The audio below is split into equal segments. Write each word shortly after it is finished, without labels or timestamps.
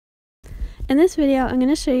In this video, I'm going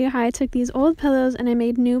to show you how I took these old pillows and I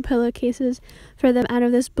made new pillowcases for them out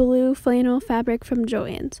of this blue flannel fabric from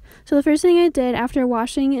Joanns. So the first thing I did after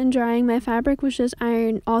washing and drying my fabric was just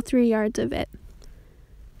iron all 3 yards of it.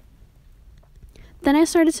 Then I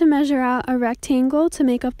started to measure out a rectangle to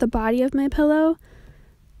make up the body of my pillow.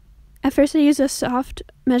 At first I used a soft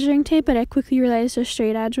measuring tape, but I quickly realized a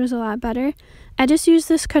straight edge was a lot better. I just used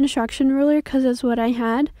this construction ruler because it's what I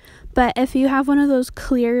had, but if you have one of those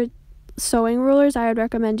clear sewing rulers, I would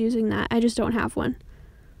recommend using that. I just don't have one.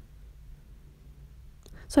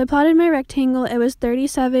 So I plotted my rectangle. It was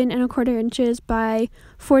 37¼ inches by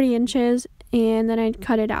 40 inches, and then I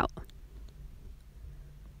cut it out.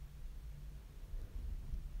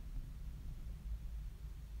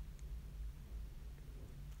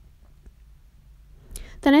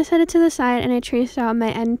 Then I set it to the side and I traced out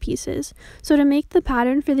my end pieces. So to make the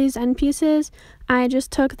pattern for these end pieces, I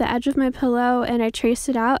just took the edge of my pillow and I traced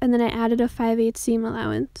it out, and then I added a 5/8 seam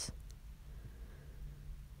allowance.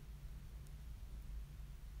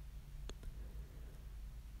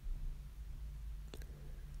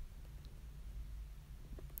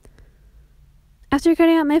 After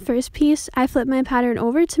cutting out my first piece, I flipped my pattern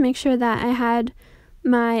over to make sure that I had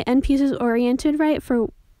my end pieces oriented right for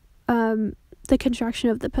the construction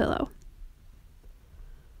of the pillow.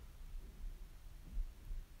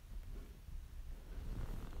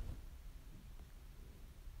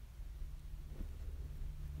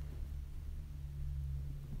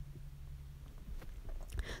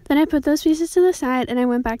 Then I put those pieces to the side and I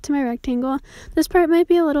went back to my rectangle. This part might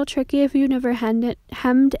be a little tricky if you've never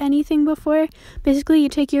hemmed anything before. Basically, you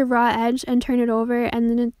take your raw edge and turn it over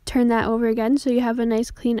and then turn that over again so you have a nice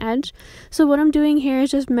clean edge. So what I'm doing here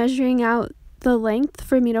is just measuring out the length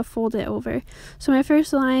for me to fold it over. So my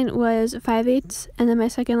first line was 5/8 and then my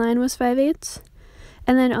second line was 5/8.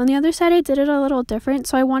 And then on the other side, I did it a little different.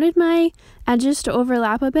 So I wanted my edges to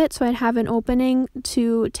overlap a bit so I'd have an opening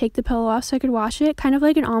to take the pillow off so I could wash it, kind of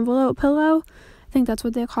like an envelope pillow. I think that's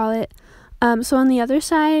what they call it. So on the other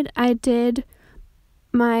side, I did,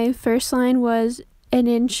 my first line was 1¼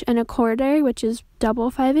 inch, which is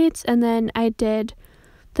double 5/8, and then I did,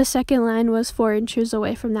 the second line was 4 inches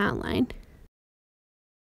away from that line.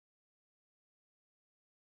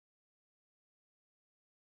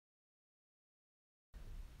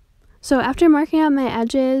 So after marking out my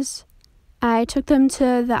edges, I took them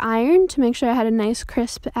to the iron to make sure I had a nice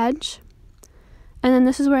crisp edge. And then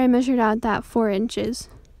this is where I measured out that 4 inches.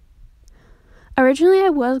 Originally I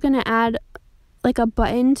was going to add like a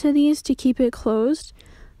button to these to keep it closed,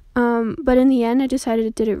 but in the end I decided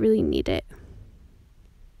it didn't really need it.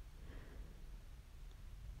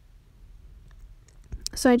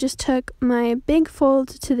 So I just took my big fold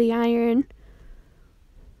to the iron,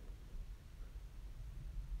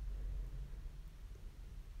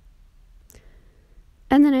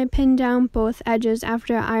 and then I pinned down both edges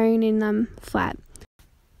after ironing them flat.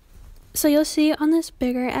 So you'll see on this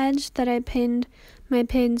bigger edge that I pinned my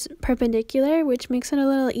pins perpendicular, which makes it a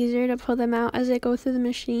little easier to pull them out as I go through the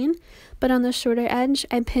machine. But on the shorter edge,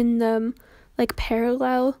 I pinned them like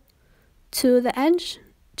parallel to the edge,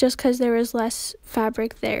 just because there was less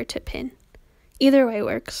fabric there to pin. Either way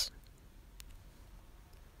works.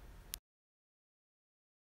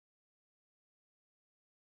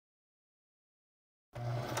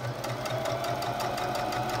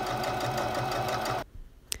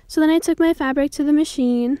 So then I took my fabric to the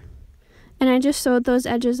machine and I just sewed those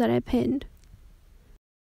edges that I pinned.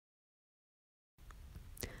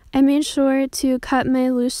 I made sure to cut my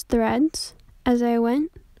loose threads as I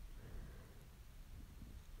went.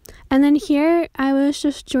 And then here I was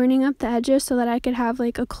just joining up the edges so that I could have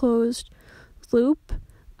like a closed loop.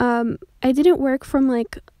 I didn't work from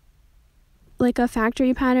like a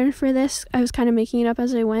factory pattern for this. I was kind of making it up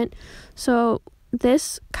as I went. So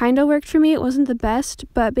this kind of worked for me. It wasn't the best,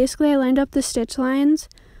 but basically I lined up the stitch lines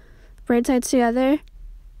right sides together,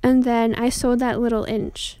 and then I sewed that little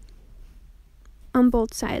inch on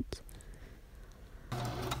both sides.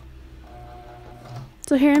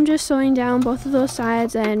 So here I'm just sewing down both of those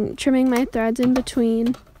sides and trimming my threads in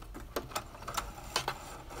between.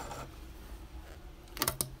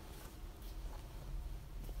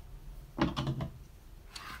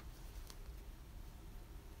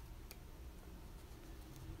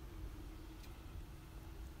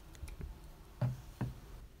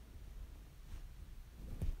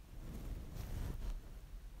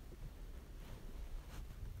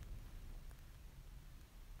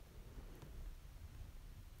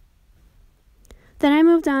 Then I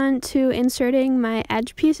moved on to inserting my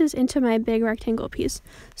edge pieces into my big rectangle piece.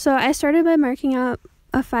 So I started by marking out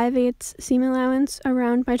a 5/8 seam allowance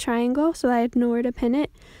around my triangle so that I had nowhere to pin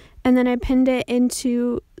it. and then I pinned it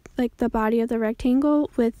into like the body of the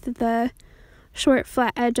rectangle with the short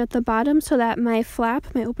flat edge at the bottom so that my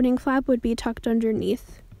opening flap would be tucked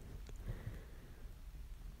underneath.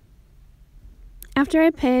 After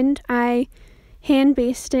I pinned, I hand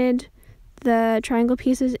basted the triangle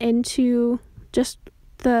pieces into just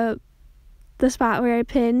the spot where I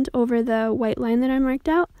pinned over the white line that I marked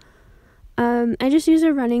out. I just used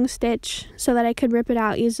a running stitch so that I could rip it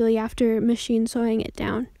out easily after machine sewing it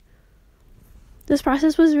down. This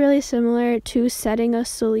process was really similar to setting a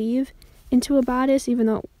sleeve into a bodice, even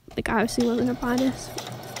though like obviously wasn't a bodice.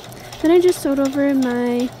 Then I just sewed over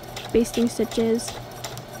my basting stitches.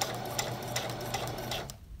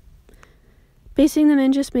 Basting them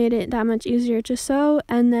in just made it that much easier to sew,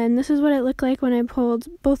 and then this is what it looked like when I pulled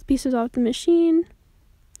both pieces off the machine.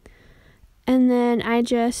 And then I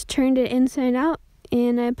just turned it inside out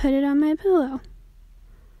and I put it on my pillow.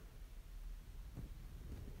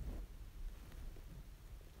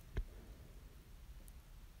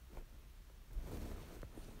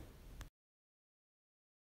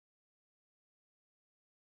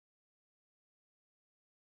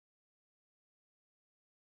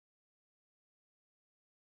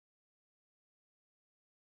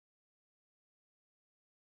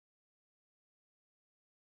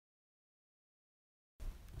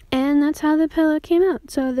 And that's how the pillow came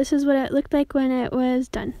out. So this is what it looked like when it was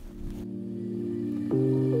done.